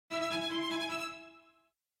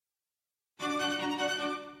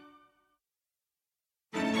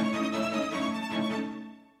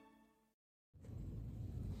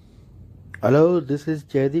Hello, this is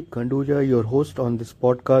Jaideep Khanduja, your host on this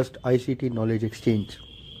podcast ICT Knowledge Exchange.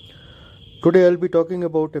 Today I'll be talking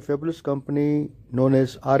about a fabulous company known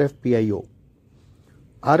as RFPIO.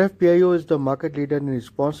 RFPIO is the market leader in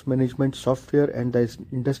response management software and the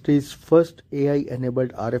industry's first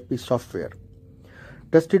AI-enabled RFP software,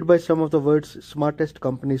 trusted by some of the world's smartest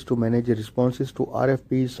companies to manage responses to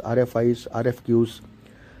RFPs, RFIs, RFQs,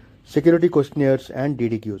 security questionnaires, and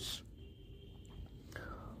DDQs.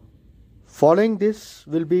 Following this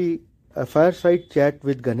will be a fireside chat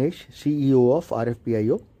with Ganesh, CEO of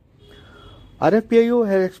RFPIO. RFPIO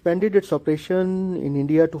has expanded its operation in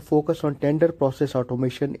India to focus on tender process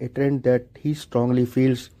automation, a trend that he strongly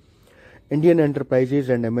feels Indian enterprises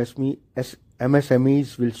and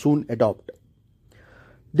MSMEs will soon adopt.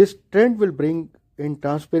 This trend will bring in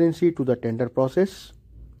transparency to the tender process,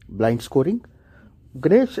 blind scoring.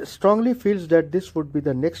 Ganesh strongly feels that this would be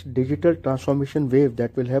the next digital transformation wave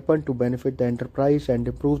that will happen to benefit the enterprise and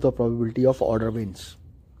improve the probability of order wins.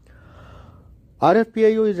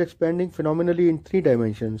 RFPIO is expanding phenomenally in three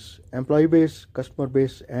dimensions: employee base, customer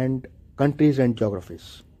base, and countries and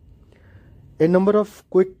geographies. A number of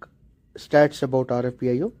quick stats about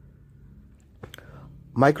RFPIO.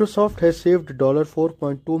 Microsoft has saved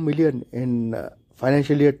 $4.2 million in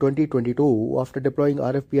financial year 2022 after deploying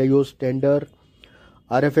RFPIO's tender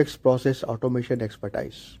RFX process automation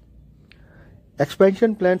expertise.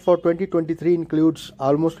 Expansion plan for 2023 includes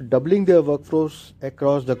almost doubling their workforce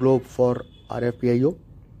across the globe for RFPIO.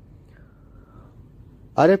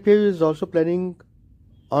 RFPIO is also planning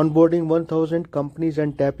onboarding 1,000 companies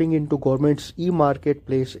and tapping into government's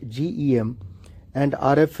e-marketplace GEM and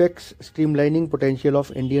RFX streamlining potential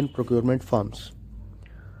of Indian procurement firms.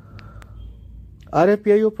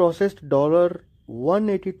 RFPIO processed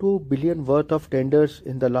 $182 billion worth of tenders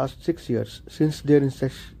in the last 6 years since their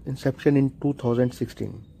inception in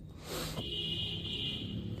 2016.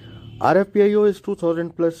 RFPIO is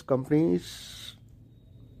 2,000 plus companies,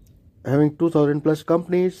 having 2,000 plus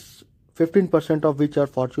companies, 15% of which are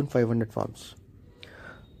Fortune 500 firms.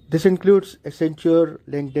 This includes Accenture,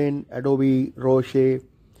 LinkedIn, Adobe, Roche,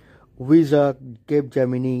 Visa,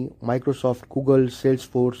 Capgemini, Microsoft, Google,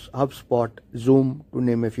 Salesforce, HubSpot, Zoom, to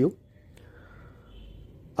name a few.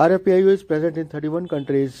 RFPIO is present in 31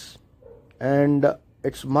 countries and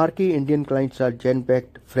its marquee Indian clients are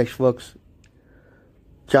Genpact, Freshworks,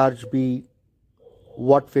 ChargeBee,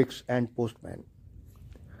 Whatfix, and Postman.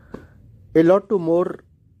 A lot more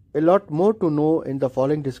to know in the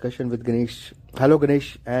following discussion with Ganesh. Hello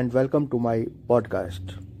Ganesh and welcome to my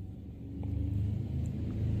podcast.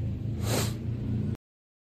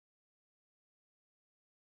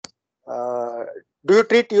 Do you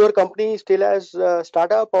treat your company still as a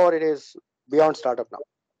startup or it is beyond startup now?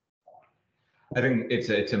 I think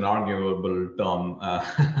it's an arguable term,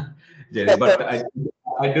 Jerry, but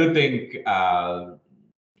I do think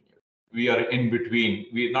we are in between.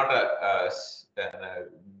 We're not a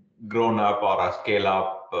grown up or a scale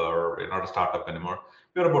up or we're not a startup anymore.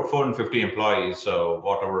 We're about 450 employees, so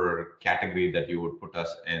whatever category that you would put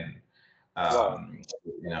us in,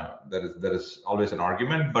 there is always an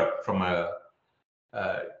argument. But from a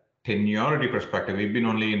tenuity perspective, we've been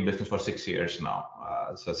only in business for 6 years now,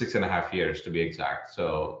 so 6.5 years to be exact.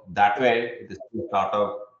 So that way, it is still a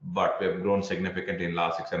startup, but we have grown significantly in the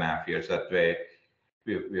last 6.5 years. That way,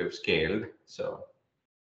 we have scaled. So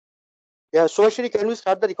yeah. So actually, can we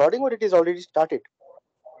start the recording or it is already started?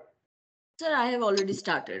 Sir, I have already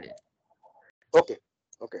started it. Okay.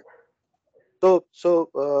 So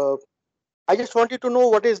I just wanted to know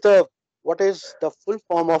what is the full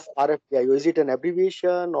form of RFPIO? Is it an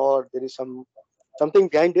abbreviation or there is something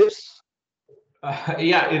behind this?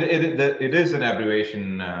 Yeah, it is an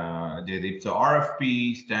abbreviation, Jaideep. So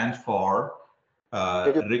RFP stands for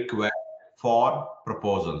Request for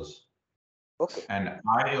Proposals. Okay. And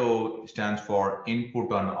IO stands for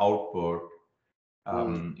Input on Output.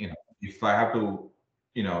 If I have to,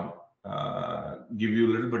 give you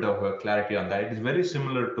a little bit of clarity on that, it is very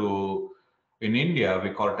similar to, in India,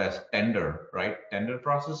 we call it as tender, right? Tender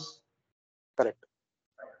process. Correct.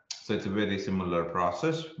 So it's a very similar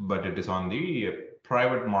process, but it is on the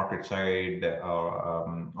private market side,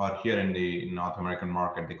 or here in the North American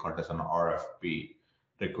market, they call it as an RFP,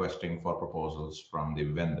 requesting for proposals from the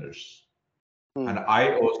vendors. And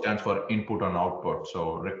IO stands for input on output.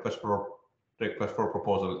 So request for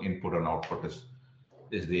proposal, input on output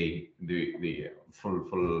is the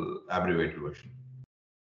full abbreviated version.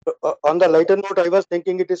 On the lighter note, I was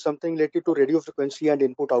thinking it is something related to radio frequency and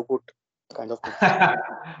input output kind of thing.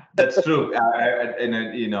 That's true.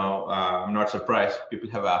 I'm not surprised. People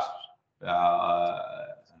have asked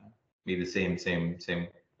me the same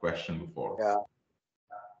question before. Yeah.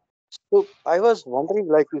 So I was wondering,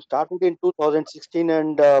 like you started in 2016,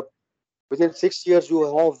 and within 6 years you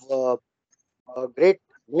have great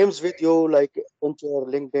names with you, like Accenture,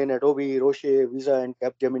 LinkedIn, Adobe, Roche, Visa, and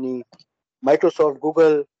Capgemini, Microsoft,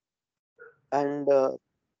 Google, and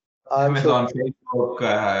I'm sure. Amazon,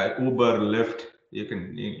 Facebook, Uber, Lyft. You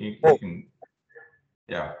Oh, can,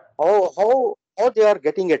 yeah. how they are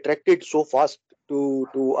getting attracted so fast to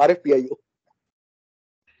RFPIO?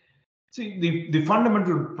 See, the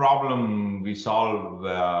fundamental problem we solve,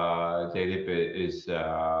 Jaydeep, is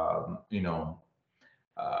uh,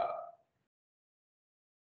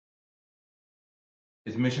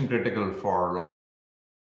 is mission critical for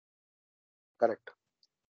Correct.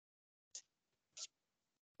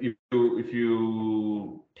 if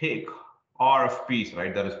you take RFPs,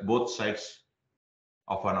 right? There is both sides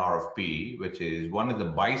of an RFP, which is one is the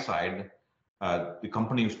buy side, the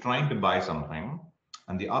company who's trying to buy something,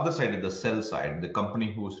 and the other side is the sell side, the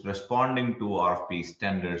company who's responding to RFPs,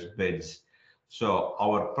 tenders, bids. So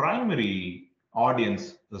our primary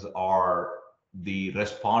audiences are the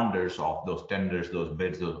responders of those tenders, those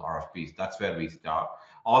bids, those RFPs. That's where we start.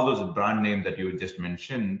 All those brand names that you just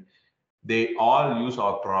mentioned, they all use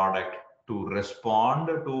our product to respond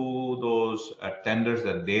to those tenders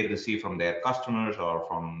that they receive from their customers or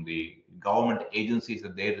from the government agencies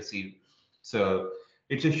that they receive. So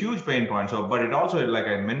it's a huge pain point. So, but it also, like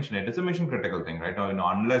I mentioned, it's a mission critical thing, right? Now,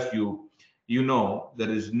 unless there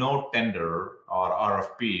is no tender or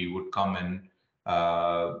RFP would come in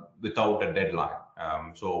without a deadline.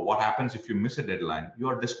 So what happens if you miss a deadline? You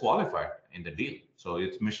are disqualified in the deal. So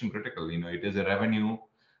it's mission critical. It is a revenue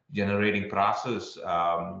generating process.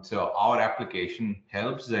 So our application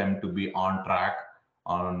helps them to be on track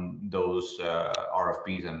on those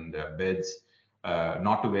RFPs and bids,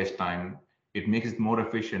 not to waste time. It makes it more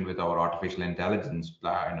efficient with our artificial intelligence,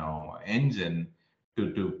 engine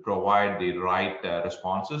to provide the right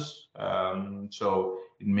responses. So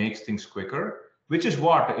it makes things quicker, which is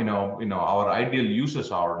what our ideal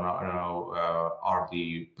users are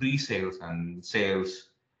the pre-sales and sales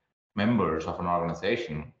members of an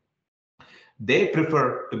organization. They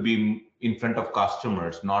prefer to be in front of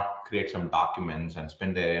customers, not create some documents and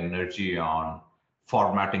spend their energy on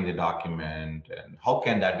formatting the document. And how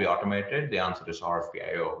can that be automated? The answer is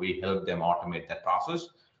RFPIO. We help them automate that process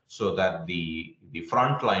so that the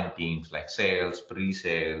frontline teams like sales,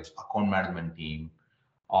 pre-sales, account management team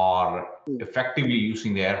are Hmm. effectively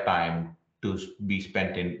using their time to be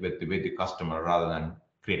spent with the customer rather than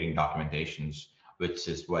creating documentations, which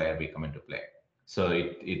is where we come into play. So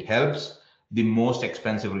it helps the most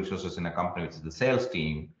expensive resources in a company, which is the sales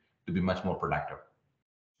team, to be much more productive.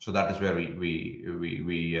 So that is where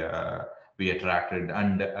we attracted.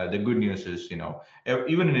 And the good news is,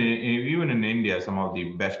 even in India, some of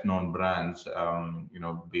the best known brands,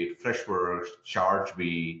 be it Freshworks,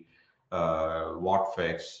 ChargeBee,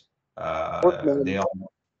 Wattfix, they Postman, are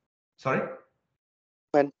sorry.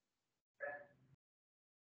 man,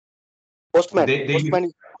 Postman, They Postman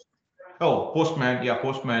is. Oh, Postman, yeah,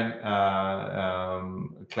 Postman,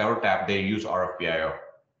 CleverTap, they use RFPIO.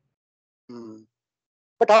 Hmm.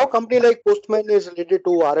 But how company like Postman is related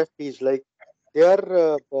to RFPs? Like they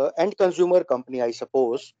are end consumer company, I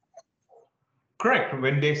suppose. Correct.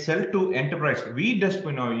 When they sell to enterprise, we just,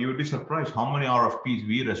 you'd be surprised how many RFPs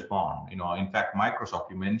we respond. In fact,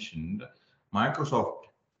 Microsoft, you mentioned, Microsoft,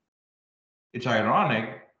 it's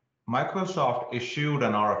ironic, Microsoft issued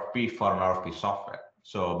an RFP for an RFP software.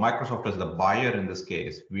 So Microsoft is the buyer in this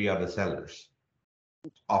case. We are the sellers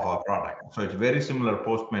of our product. So it's very similar.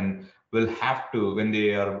 Postman will have to, when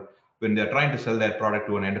they're trying to sell their product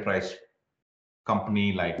to an enterprise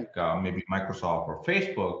company like maybe Microsoft or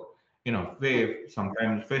Facebook, Hmm.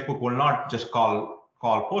 sometimes Facebook will not just call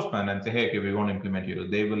Postman and say, hey, okay, we want to implement you.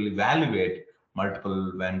 They will evaluate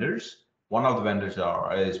multiple vendors. One of the vendors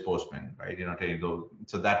is Postman, right?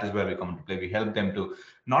 So that is where we come into play. We help them to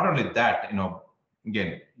not only that,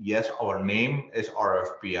 again, yes, our name is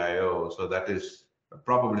RFPIO, so that is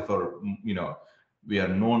probably for we are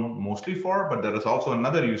known mostly for, but there is also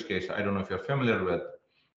another use case. I don't know if you're familiar with.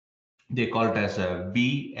 They call it as a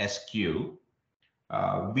VSQ.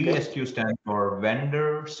 Okay, VSQ stands for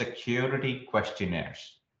Vendor Security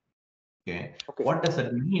Questionnaires. Okay, okay. what does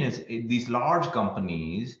that mean? Is these large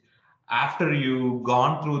companies, after you've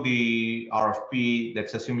gone through the RFP,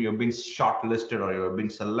 let's assume you've been shortlisted or you've been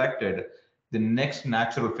selected, the next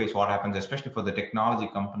natural phase, what happens, especially for the technology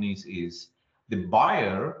companies, is the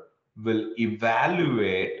buyer will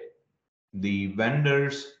evaluate the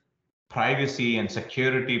vendor's privacy and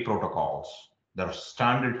security protocols. There are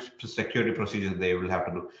standard security procedures they will have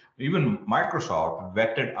to do. Even Microsoft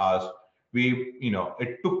vetted us.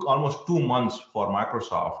 It took almost 2 months for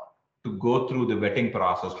Microsoft to go through the vetting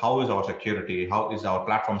process. How is our security? How is our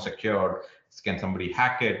platform secured? Can somebody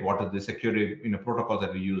hack it? What are the security protocols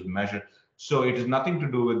that we use measure? So it is nothing to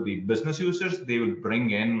do with the business users. They will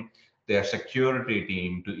bring in their security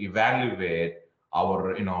team to evaluate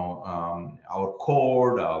our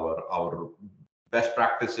code, our best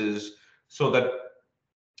practices, so that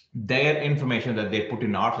their information that they put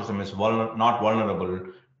in our system is not vulnerable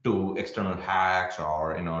to external hacks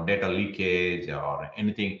or data leakage or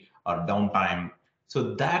anything or downtime.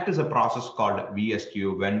 So that is a process called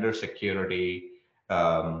VSQ, Vendor Security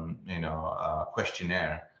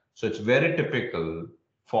Questionnaire. So it's very typical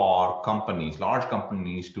for companies, large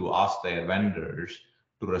companies, to ask their vendors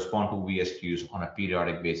to respond to VSQs on a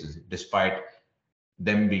periodic basis, despite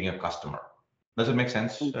them being a customer. Does it make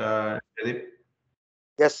sense, Pradeep?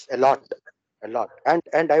 Yes, a lot, a lot.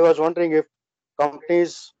 And I was wondering if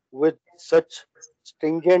companies with such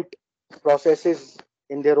stringent processes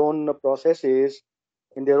in their own processes,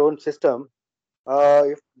 in their own system,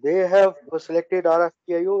 if they have selected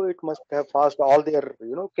RFPIO, it must have passed all their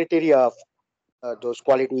criteria of those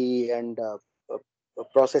quality and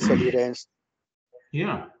process adherence.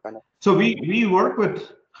 Yeah. Kind of. So we work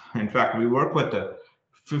with, in fact, we work with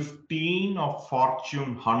 15 of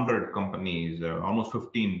Fortune 100 companies, almost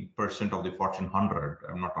 15% of the Fortune 100.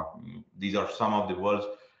 I'm not talking, these are some of the world's,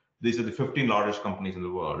 these are the 15 largest companies in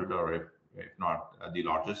the world, or if not the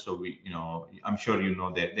largest. So I'm sure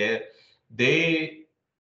that they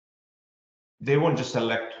they won't just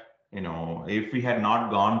select, if we had not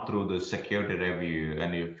gone through the security review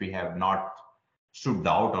and if we have not stood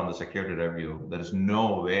out on the security review, there is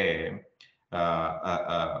no way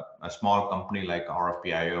a small company like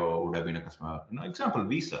RFPIO would have been a customer. Example,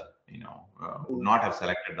 Visa, would not have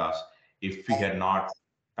selected us if we had not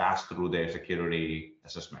passed through their security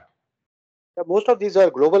assessment. Yeah, most of these are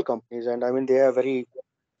global companies, and I mean they have very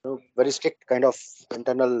strict kind of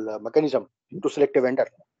internal mechanism to select a vendor.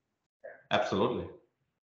 Absolutely.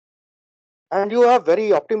 And you have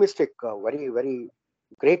very optimistic, very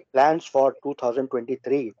great plans for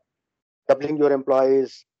 2023, doubling your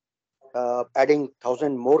employees, adding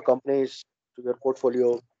 1,000 more companies to your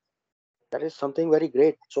portfolio. That is something very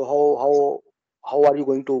great. So how are you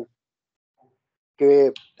going to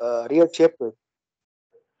give a real shape to it?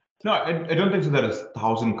 No, I don't think so. There is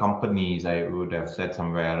 1,000 companies. I would have said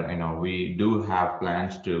somewhere. We do have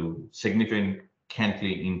plans to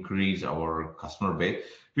significantly increase our customer base.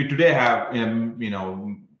 We today have,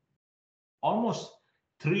 almost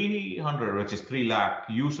 300, which is 3 lakh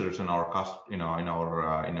users in our in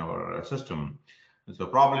our system. So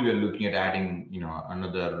probably we're looking at adding,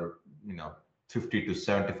 another, 50 to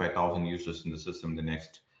 75,000 users in the system the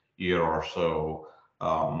next year or so,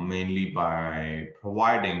 mainly by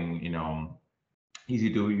providing,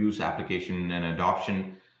 easy to use application and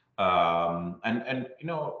adoption. And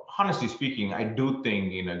honestly speaking, I do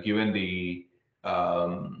think, given the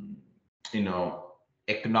you know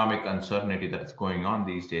economic uncertainty that's going on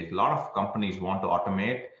these days, a lot of companies want to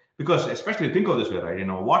automate, because especially think of this way,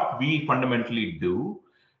 right? What we fundamentally do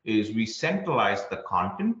is we centralize the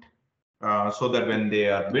content, so that when they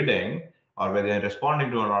are bidding or when they're responding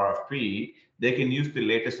to an RFP, they can use the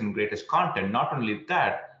latest and greatest content. Not only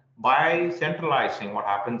that, by centralizing, what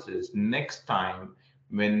happens is next time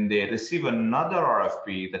when they receive another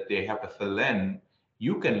RFP that they have to fill in,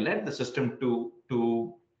 you can let the system to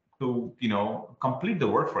complete the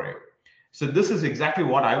work for you. So this is exactly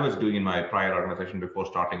what I was doing in my prior organization before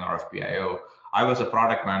starting RFPIO. I was a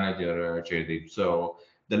product manager, Jaydeep. So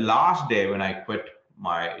the last day when I quit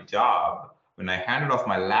my job, when I handed off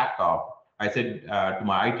my laptop, I said to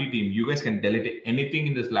my IT team, you guys can delete anything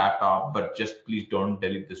in this laptop, but just please don't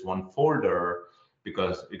delete this one folder,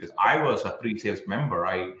 because I was a pre-sales member.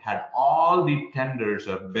 I had all the tenders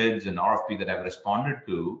or bids and RFP that I've responded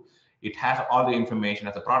to. It has all the information.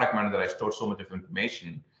 As a product manager, I stored so much of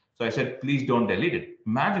information. So I said, please don't delete it.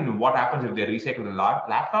 Imagine what happens if they recycle the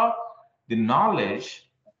laptop. The knowledge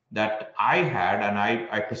that I had and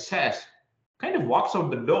I possessed kind of walks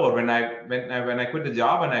out the door when I quit the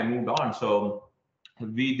job and I moved on. So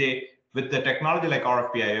with the technology like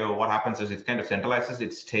RFPIO, what happens is it kind of centralizes,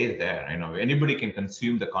 it stays there. Anybody can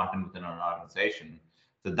consume the content within an organization.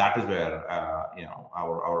 So that is where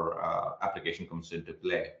our application comes into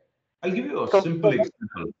play. I'll give you a simple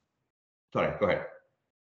example. Sorry, go ahead.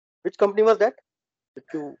 Which company was that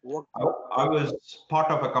you worked? I was part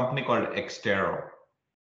of a company called Xtero.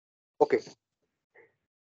 Okay.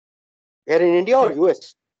 Here in India or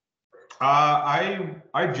US?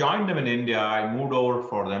 I joined them in India. I moved over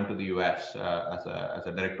for them to the US as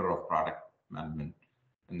a director of product management,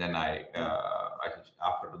 and then I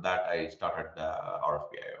after that I started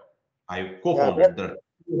RFPIO. I Yeah, that, co-founded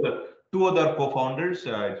the two other co-founders.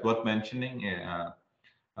 It's worth mentioning.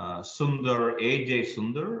 Sundar, AJ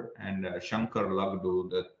Sundar, and Shankar Lagdu.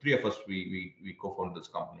 The three of us we co-founded this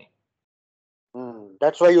company.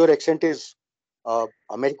 that's why your accent is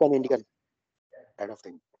American Indian kind of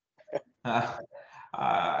thing.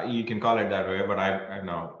 You can call it that way, but I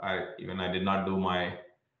know I did not do my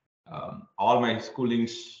all my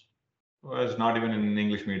schoolings was not even in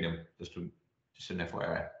English medium. Just an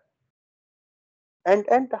FYI.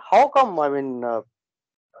 And how come? I mean,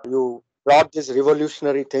 you brought this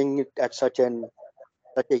revolutionary thing at such a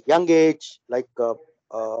young age. Like,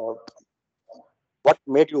 what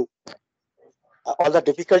made you all the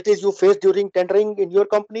difficulties you faced during tendering in your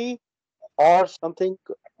company, or something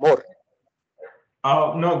more?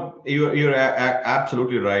 Oh no, you're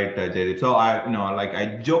absolutely right, Jaydeep. So like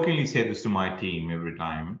I jokingly say this to my team every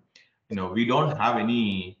time. We don't have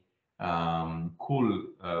any cool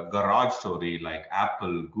garage story like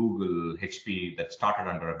Apple, Google, HP that started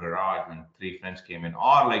under a garage when three friends came in,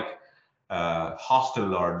 or like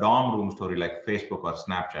hostel or dorm room story like Facebook or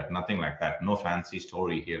Snapchat. Nothing like that. No fancy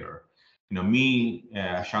story here. Me,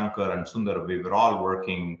 Shankar, and Sundar, we were all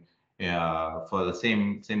working for the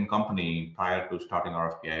same company prior to starting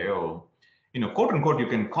RFPIO. Quote unquote, you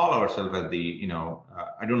can call ourselves as the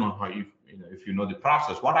I don't know how if you know the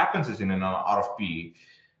process. What happens is in an RFP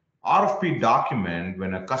document,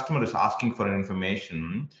 when a customer is asking for an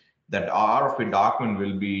information, that RFP document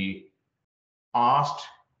will be asked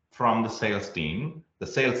from the sales team. The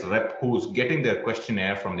sales rep who's getting their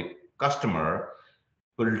questionnaire from the customer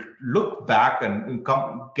will look back and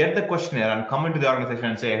come get the questionnaire and come into the organization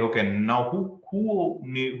and say, okay, now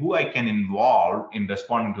who I can involve in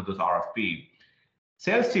responding to this RFP.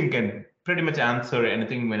 Sales team can pretty much answer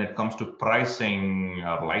anything when it comes to pricing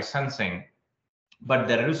or licensing, but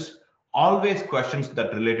there is always questions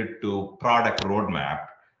that related to product roadmap,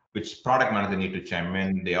 which product manager need to chime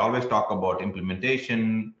in. They always talk about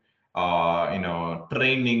implementation,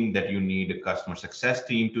 training that you need a customer success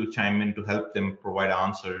team to chime in to help them provide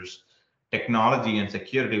answers, technology and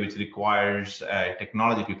security, which requires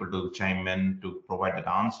technology people to chime in to provide that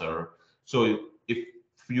answer. So if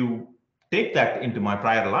you take that into my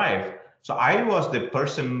prior life, so I was the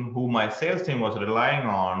person who my sales team was relying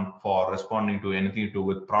on for responding to anything to do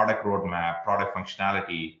with product roadmap, product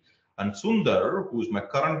functionality. And Sundar, who's my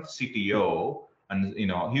current CTO, and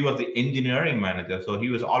he was the engineering manager, so he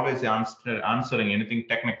was always answering anything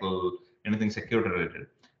technical, anything security related.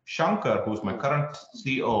 Shankar, who's my current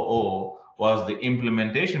COO, was the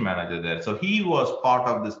implementation manager there. So he was part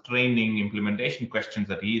of this training implementation questions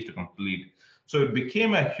that he used to complete. So it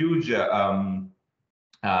became a huge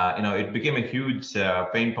it became a huge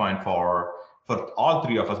pain point for all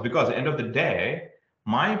three of us, because at the end of the day,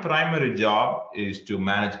 my primary job is to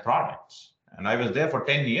manage products, and I was there for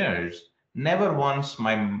 10 years. Never once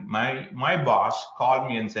my boss called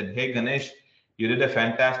me and said, hey Ganesh, you did a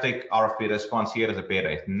fantastic RFP response, here as a pay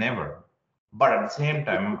raise. Never. But at the same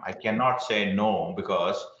time, I cannot say no,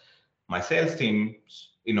 because my sales team,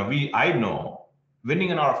 I know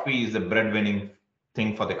winning an RFP is the breadwinning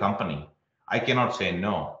thing for the company. I cannot say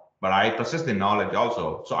no, but I possess the knowledge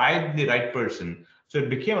also. So I'm the right person. So it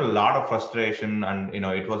became a lot of frustration, and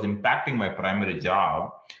it was impacting my primary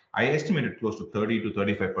job. I estimated close to 30 to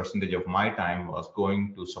 35% of my time was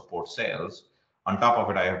going to support sales. On top of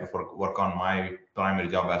it, I have to work on my primary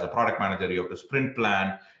job as a product manager. You have to sprint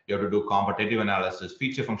plan, you have to do competitive analysis,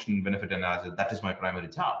 feature function benefit analysis. That is my primary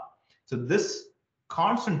job. So this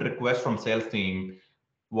constant request from sales team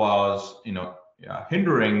was,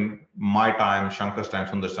 hindering my time, Shankar's time,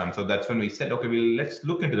 Sundar's time. So that's when we said, okay, let's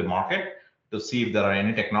look into the market to see if there are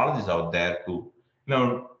any technologies out there to,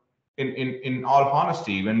 in all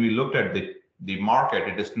honesty, when we looked at the market,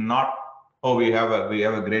 it is not, oh, we have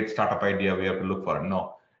a great startup idea, we have to look for it.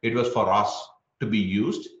 No, it was for us to be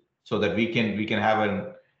used so that we can have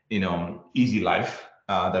an easy life.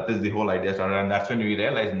 That is the whole idea started, and that's when we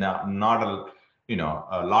realized not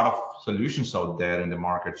a lot of solutions out there in the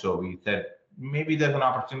market. So we said maybe there's an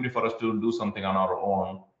opportunity for us to do something on our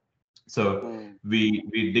own. So Hmm. we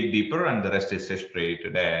dig deeper, and the rest is history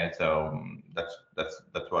today. So that's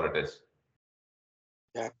what it is.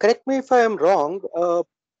 Yeah, correct me if I am wrong.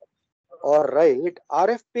 All right,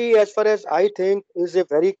 RFP, as far as I think, is a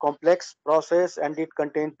very complex process, and it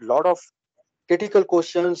contains a lot of critical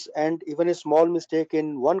questions, and even a small mistake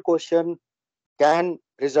in one question can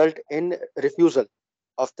result in refusal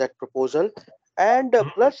of that proposal. And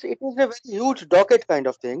plus, it is a very huge docket kind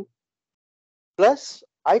of thing. Plus,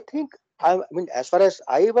 I mean, as far as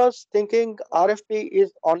I was thinking, RFP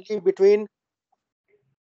is only between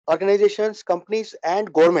organizations, companies,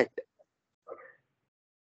 and government.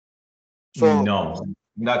 So, No,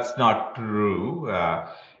 that's not true.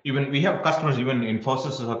 Even we have customers, even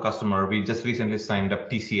Infosys is a customer. We just recently signed up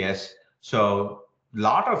TCS. So a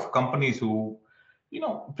lot of companies who,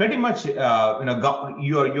 pretty much,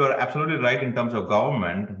 you're absolutely right in terms of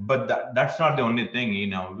government, but that's not the only thing.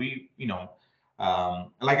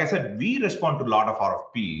 Like I said, we respond to a lot of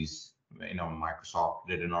RFPs. Microsoft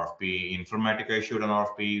did an RFP, Informatica issued an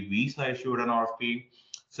RFP, Visa issued an RFP.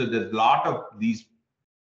 So there's a lot of these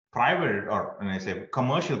private, or when I say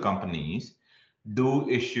commercial companies, do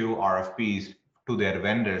issue RFPs to their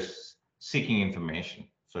vendors seeking information.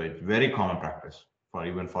 So it's very common practice for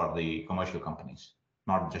even for the commercial companies,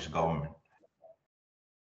 not just government.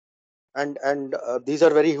 and these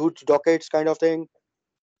are very huge dockets kind of thing.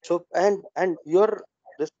 So, and your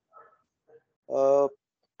this uh,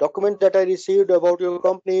 document that I received about your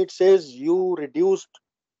company, it says you reduced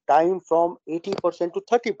time from 80% to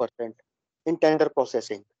 30% in tender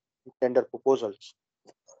processing, in tender proposals.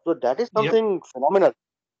 So that is Yep. something phenomenal.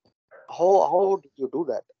 How did you do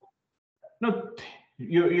that? No,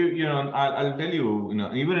 I'll tell you,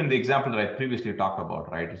 even in the example that I previously talked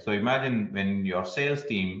about, right? So imagine when your sales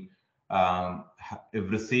team have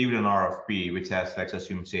received an RFP, which has, let's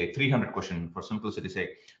assume, say 300 questions for simplicity's sake.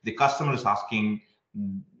 The customer is asking,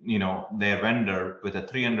 their vendor with a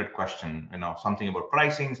 300 question, something about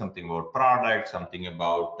pricing, something about product, something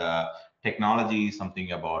about technology,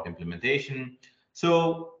 something about implementation.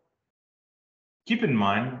 So keep in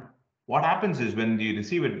mind, what happens is when you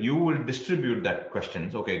receive it, you will distribute that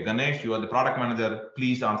questions. Okay, Ganesh, you are the product manager.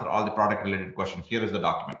 Please answer all the product related questions. Here is the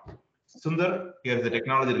document. Sundar, here is the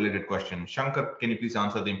technology related question. Shankar, can you please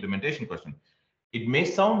answer the implementation question? It may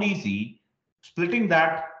sound easy, splitting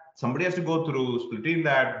that, somebody has to go through, splitting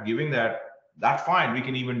that, giving that, that's fine. We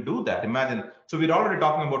can even do that. Imagine, so we're already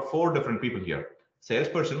talking about 4 different people here.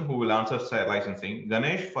 Salesperson who will answer licensing,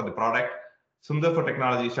 Ganesh for the product, Sundar for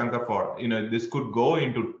technology, Shankar for, this could go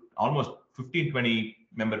into almost 15, 20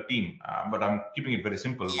 member team, but I'm keeping it very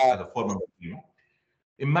simple as a 4-member team.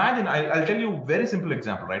 Imagine, I'll tell you a very simple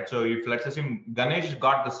example, right? So if let's assume Ganesh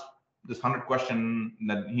got this 100 question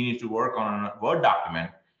that he needs to work on a Word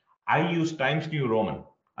document, I use Times New Roman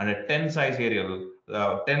and a 10 size Arial,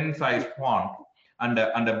 10 size font, and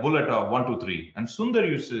a bullet of 1, 2, 3. And Sundar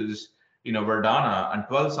uses, Verdana and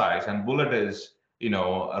 12 size, and bullet is, a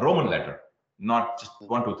Roman letter, not just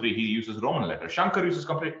 1, 2, 3. He uses Roman letter. Shankar uses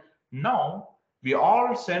complete. Now we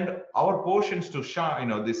all send our portions to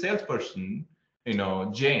the salesperson,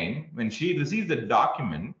 Jane. When she receives the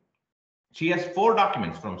document, she has 4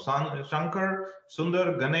 documents from Shankar,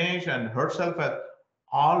 Sundar, Ganesh, and herself.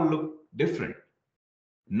 All look different.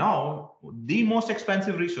 Now, the most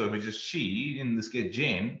expensive resource, which is she, in this case,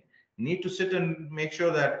 Jane, need to sit and make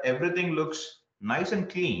sure that everything looks nice and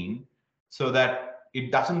clean so that it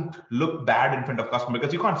doesn't look bad in front of customer,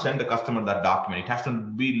 because you can't send the customer that document. It has to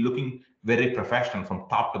be looking very professional from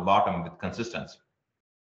top to bottom with consistency.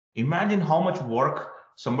 Imagine how much work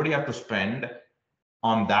somebody have to spend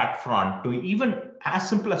on that front to even as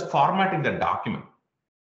simple as formatting the document,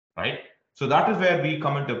 right? So that is where we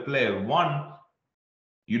come into play. One,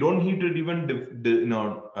 you don't need to even,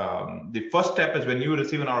 the first step is when you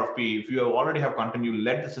receive an RFP, if you already have content, you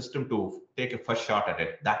let the system to take a first shot at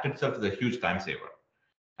it. That itself is a huge time saver.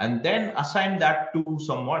 And then assign that to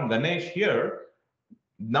someone. Ganesh here,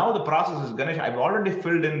 now the process is, Ganesh, I've already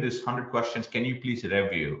filled in this 100 questions. Can you please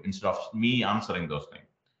review instead of me answering those things?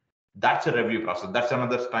 That's a review process. That's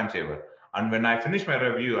another time saver. And when I finish my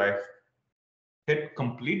review, I hit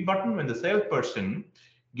complete button. When the salesperson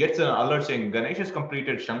gets an alert saying Ganesh has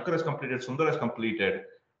completed, Shankar has completed, Sundar has completed,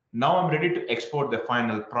 now I'm ready to export the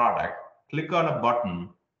final product. Click on a button.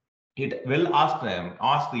 It will ask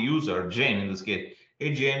the user, Jane in this case,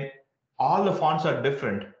 hey Jane, all the fonts are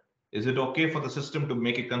different. Is it okay for the system to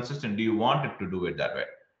make it consistent? Do you want it to do it that way?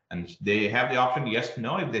 And they have the option yes,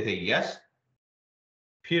 no. If they say yes,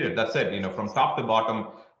 period. That's it. From top to bottom,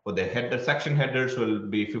 for the header, section headers will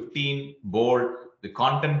be 15 bold. The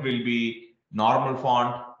content will be normal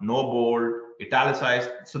font, no bold, italicized.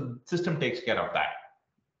 So the system takes care of that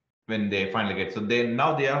when they finally get. So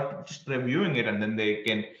now they are just reviewing it, and then they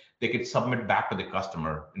can submit back to the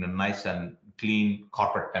customer in a nice and clean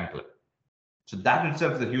corporate template. So that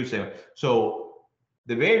itself is a huge saving. So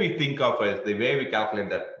the way we think of it, the way we calculate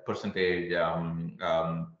that percentage,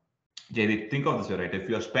 JD, think of this way, right? If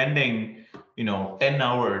you're spending, 10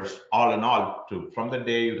 hours all in all from the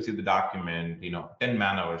day you receive the document, 10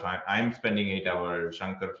 man hours. I'm spending 8 hours.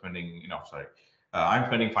 Shankar spending, sorry, I'm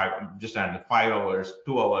spending just under 5 hours,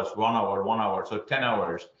 2 hours, 1 hour, 1 hour, so 10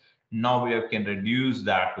 hours. Now we can reduce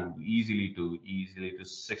that to easily to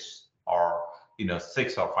 6 or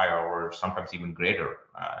 5 hours, sometimes even greater.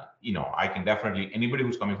 I can definitely, anybody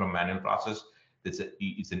who's coming from manual process, it's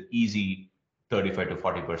an easy 35 to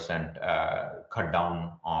 40% cut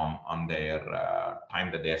down on their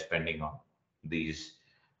time that they are spending on these,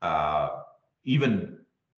 even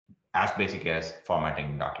as basic as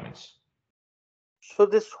formatting documents. So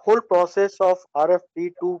this whole process of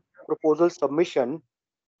RFP to proposal submission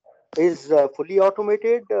is fully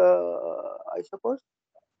automated, I suppose.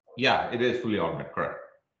 Yeah, it is fully automated, correct.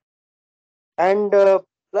 And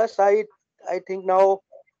plus, I think now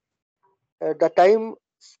the time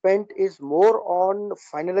spent is more on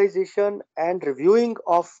finalization and reviewing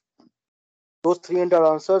of those 300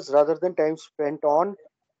 answers rather than time spent on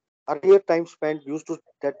earlier time spent used to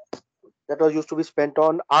that was used to be spent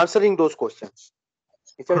on answering those questions.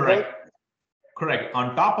 Is that right? Correct. Correct.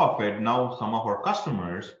 On top of it, now some of our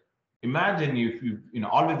customers, imagine if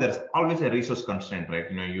always there's always a resource constraint,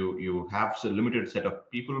 right? You have a limited set of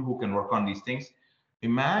people who can work on these things.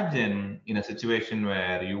 Imagine in a situation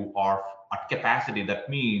where you are at capacity. That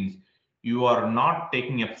means you are not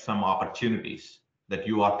taking up some opportunities that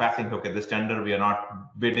you are passing. Okay, this tender we are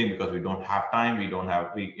not bidding because we don't have time. We don't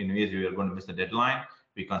have. In ways we are going to miss the deadline.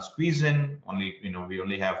 We can't squeeze in. We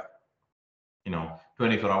only have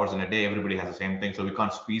 24 hours in a day. Everybody has the same thing, so we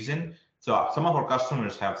can't squeeze in. So some of our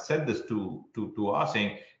customers have said this to us,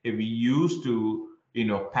 saying, hey, we used to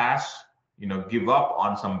pass, give up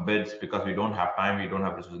on some bids because we don't have time, we don't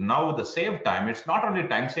have resources. Now with the save time, it's not only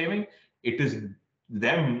time saving, it is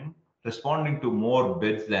them responding to more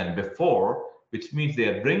bids than before, which means they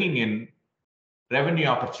are bringing in revenue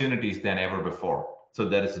opportunities than ever before. So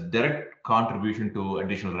there is a direct contribution to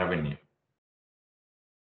additional revenue.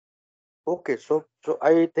 Okay, so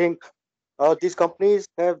I think these companies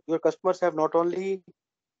have your customers have not only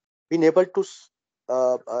been able to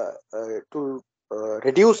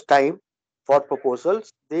reduce time for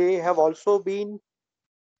proposals, they have also been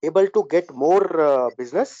able to get more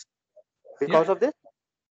business because Yeah, of this.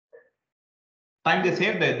 time they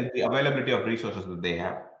save, the availability of resources that they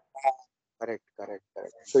have. Correct.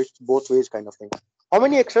 So it's both ways kind of thing. How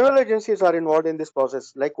many external agencies are involved in this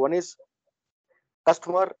process? Like one is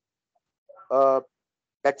customer uh,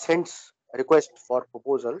 that sends request for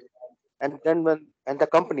proposal, and then and the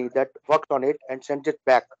company that works on it and sends it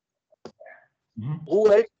back. Mhm.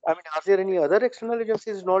 Who else? I mean, are there any other external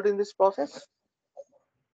agencies involved in this process?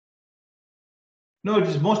 No, it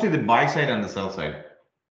is mostly the buy side and the sell side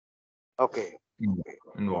Okay, okay.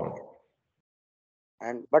 involved.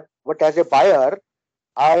 And but as a buyer,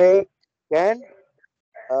 I can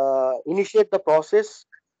initiate the process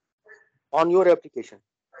on your application.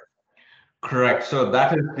 Correct. So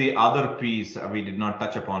that is the other piece we did not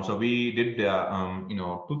touch upon. So we did,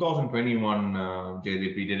 2021,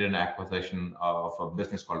 JDP, we did an acquisition of a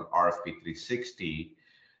business called RFP 360.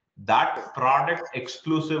 That product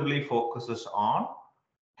exclusively focuses on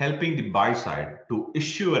helping the buy side to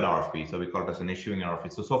issue an RFP. So we call it as an issuing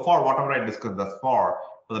RFP. So far, whatever I discussed thus far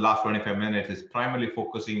for the last 25 minutes is primarily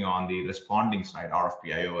focusing on the responding side,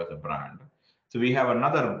 RFPIO as a brand. So we have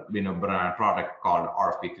another brand product called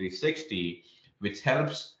RFP 360, which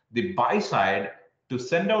helps the buy side to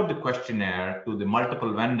send out the questionnaire to the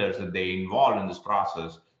multiple vendors that they involve in this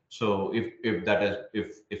process. So if a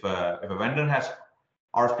vendor has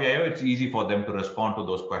RFPIO, it's easy for them to respond to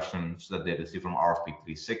those questions that they receive from RFP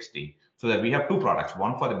 360. So that we have two products,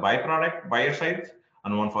 one for the buyer side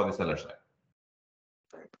and one for the seller side.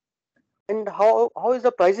 And how is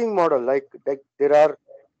the pricing model? Like there are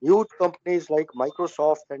huge companies like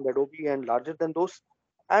Microsoft and Adobe and larger than those,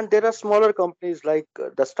 and there are smaller companies like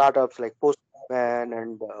the startups like Postman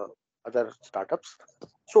and other startups.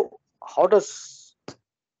 So how does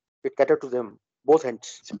it cater to them both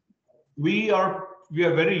ends? We are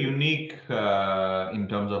very unique in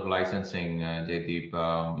terms of licensing, Jaydeep.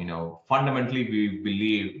 Fundamentally, we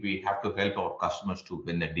believe we have to help our customers to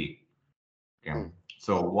win the deal. Okay. Hmm.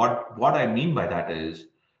 So what I mean by that is,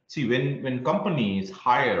 see, when companies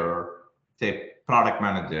hire, say, product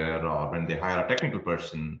manager, or when they hire a technical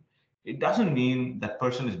person, it doesn't mean that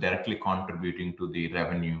person is directly contributing to the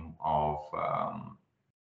revenue of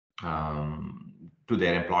to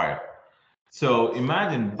their employer. So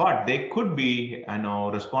imagine, but they could be,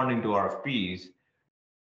 responding to RFPs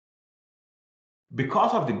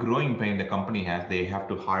because of the growing pain the company has, they have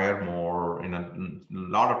to hire more. In a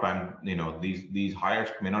lot of time, these hires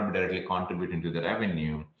may not be directly contributing to the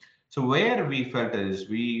revenue. So where we felt is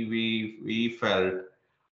we felt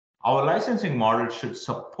our licensing model should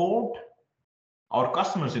support our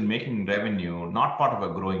customers in making revenue, not part of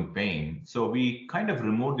a growing pain. So we kind of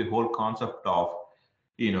removed the whole concept of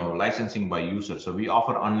licensing by user. So we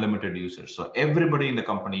offer unlimited users. So everybody in the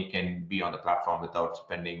company can be on the platform without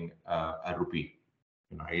spending a rupee.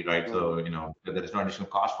 Right? So there is no additional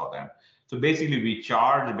cost for them. So basically, we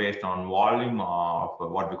charge based on volume of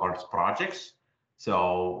what we call as projects.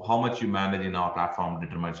 So how much you manage in our platform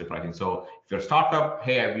determines the pricing. So if you're a startup,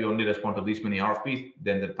 hey, we only respond to these many RFPs,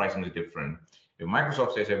 then the pricing is different. If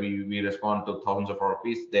Microsoft says we respond to thousands of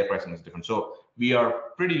RFPs, their pricing is different. So we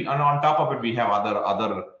are pretty, and on top of it, we have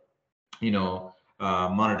other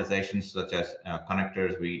monetizations such as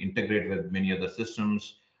connectors. We integrate with many other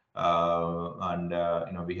systems, and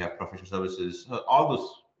we have professional services. So all those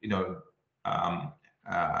um,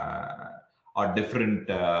 uh, are different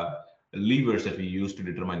levers that we use to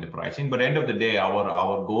determine the pricing. But end of the day,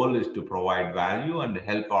 our goal is to provide value and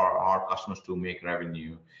help our customers to make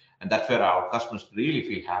revenue, and that's where our customers really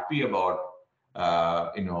feel happy about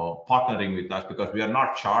partnering with us, because we are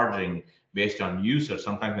not charging based on users.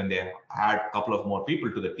 Sometimes when they add a couple of more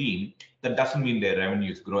people to the team, that doesn't mean their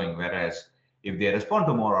revenue is growing. Whereas if they respond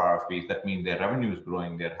to more RFPs, that means their revenue is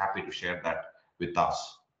growing. They're happy to share that with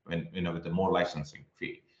us when with the more licensing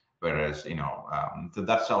fee. Whereas so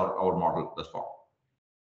that's our model thus far.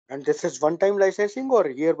 And this is one-time licensing or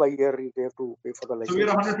year by year they have to pay for the So we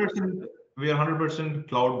are licenses? 100%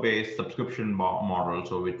 cloud-based subscription model.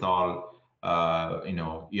 So with all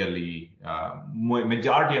yearly,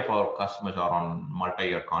 majority of our customers are on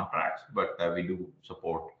multi-year contracts, but we do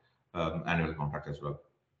support annual contracts as well.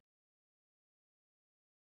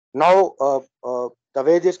 Now, the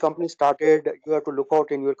way this company started, you have to look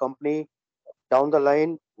out in your company down the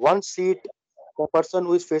line. One seat, the person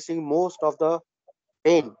who is facing most of the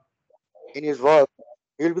pain in his work,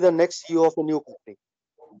 he will be the next CEO of a new company.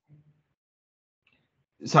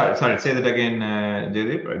 Sorry, say that again,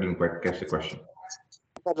 Jaydeep. I didn't quite catch the question.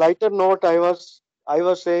 On a lighter note, I was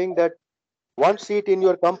saying that one seat in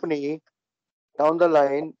your company down the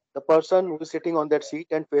line, the person who is sitting on that seat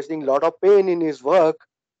and facing a lot of pain in his work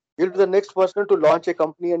will be the next person to launch a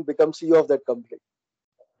company and become CEO of that company.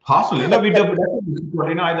 Possibly,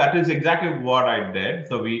 that is exactly what I did.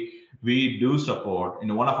 So we do support.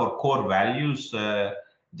 One of our core values,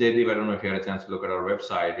 Jaydeep, I don't know if you had a chance to look at our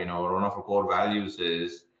website. One of our core values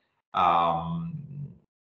is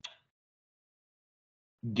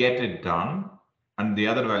get it done, and the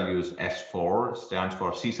other value is S4, stands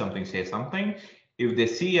for see something, say something. If they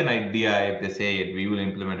see an idea, if they say it, we will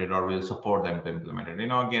implement it, or we'll support them to implement it.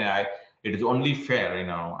 Again, it is only fair.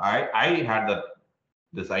 I had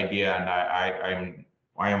this idea, and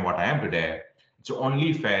I am what I am today. It's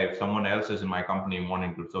only fair if someone else is in my company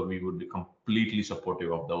wanting to, so we would be completely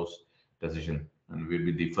supportive of those decisions, and we'll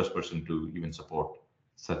be the first person to even support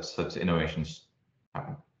such innovations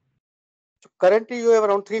happen. So currently, you have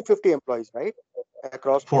around 350 employees, right?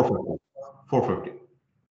 Across 450. 450.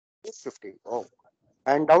 350. Oh.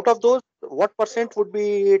 And out of those, what percent would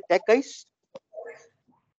be tech guys?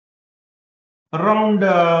 Around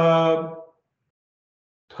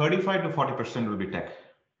 35 to 40% will be tech.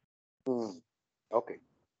 Okay.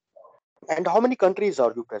 And how many countries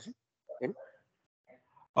are you present in?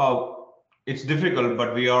 It's difficult,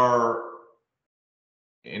 but we are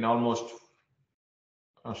in almost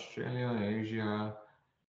Australia, Asia,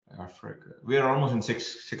 Africa. We are almost in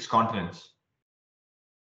six continents.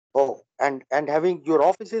 Oh, and having your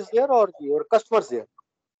offices there or your customers there?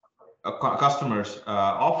 Customers,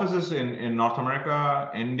 offices in North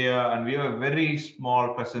America, India, and we have a very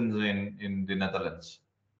small presence in the Netherlands.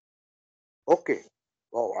 Okay.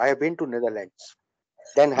 Oh, I have been to Netherlands.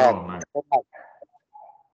 Den Haag. Oh, nice.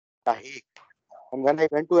 The Hague. And when I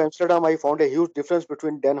went to Amsterdam, I found a huge difference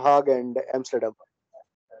between Den Haag and Amsterdam.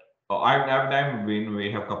 Oh, I've been.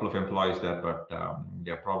 We have a couple of employees there, but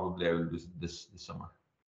yeah, probably I will visit this summer.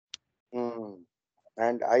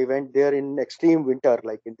 And I went there in extreme winter,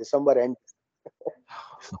 like in December end.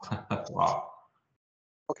 Wow.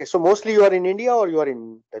 Okay, so mostly you are in India or you are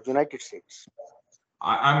in the United States?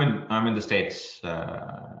 I'm in the States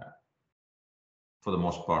for the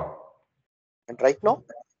most part. And right now?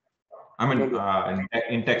 I'm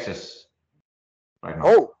in Texas right now.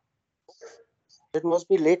 Oh, it must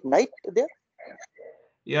be late night there.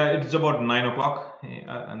 Yeah, it's about 9 o'clock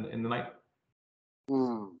in the night.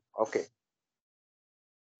 Okay.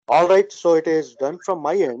 All right, so it is done from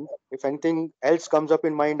my end. If anything else comes up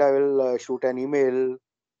in mind, I will shoot an email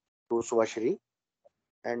to Subhashri.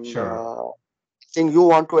 And Sure. thing you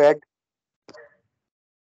want to add?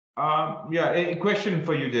 Yeah, a question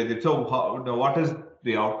for you, Jaydeep. So, what is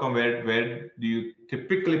the outcome? Where do you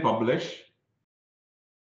typically publish?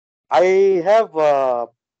 I have a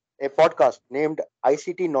podcast named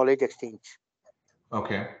ICT Knowledge Exchange.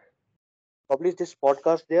 Okay, Publish this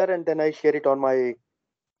podcast there, and then I share it on my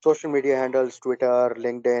social media handles: Twitter,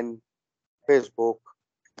 LinkedIn, Facebook,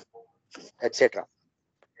 etc.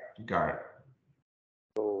 got it.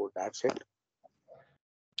 So that's it.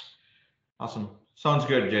 Awesome. Sounds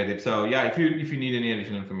good, Jaydeep. So, yeah, if you need any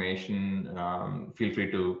additional information, feel free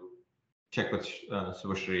to check with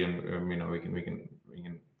Subhashri, and we can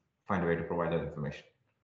find a way to provide that information.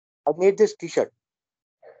 I made this T-shirt.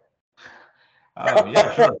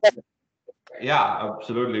 Yeah, sure. Yeah,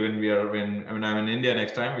 absolutely. When I'm in India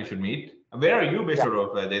next time, we should meet. Where are you based Yeah, out of,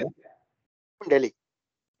 Jaydeep? from Delhi.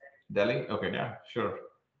 Delhi? Okay, yeah, sure.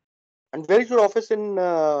 And where is your office in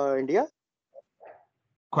India?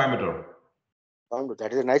 Coimbatore.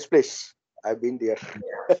 That is a nice place. I've been there.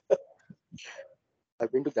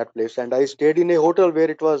 I've been to that place, and I stayed in a hotel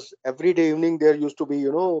where it was every day evening. There used to be,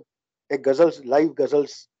 a ghazals, live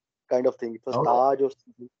ghazals kind of thing. It was Oh, Taj or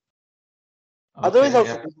something. Otherwise, okay.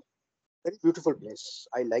 also Yeah. very beautiful place.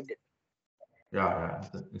 I liked it. Yeah.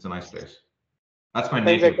 It's a nice place. That's my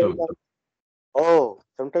Sometimes I native tell too. my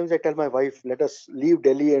sometimes I tell my wife, let us leave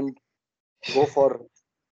Delhi and go for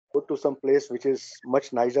go to some place which is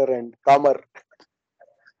much nicer and calmer.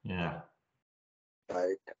 Yeah.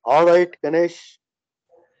 Right. All right, Ganesh.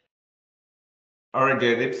 All right,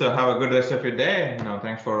 Jaydeep. So have a good rest of your day.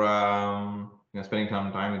 Thanks for spending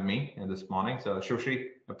some time with me this morning. So Shushi,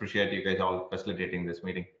 appreciate you guys all facilitating this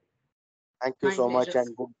meeting. Thank you My so much, pleasure.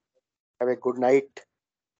 and have a good night.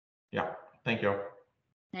 Yeah. Thank you.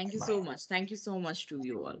 Thank you Bye. so much. Thank you so much to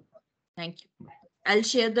you all. Thank you. I'll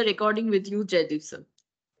share the recording with you, Jaideep sir.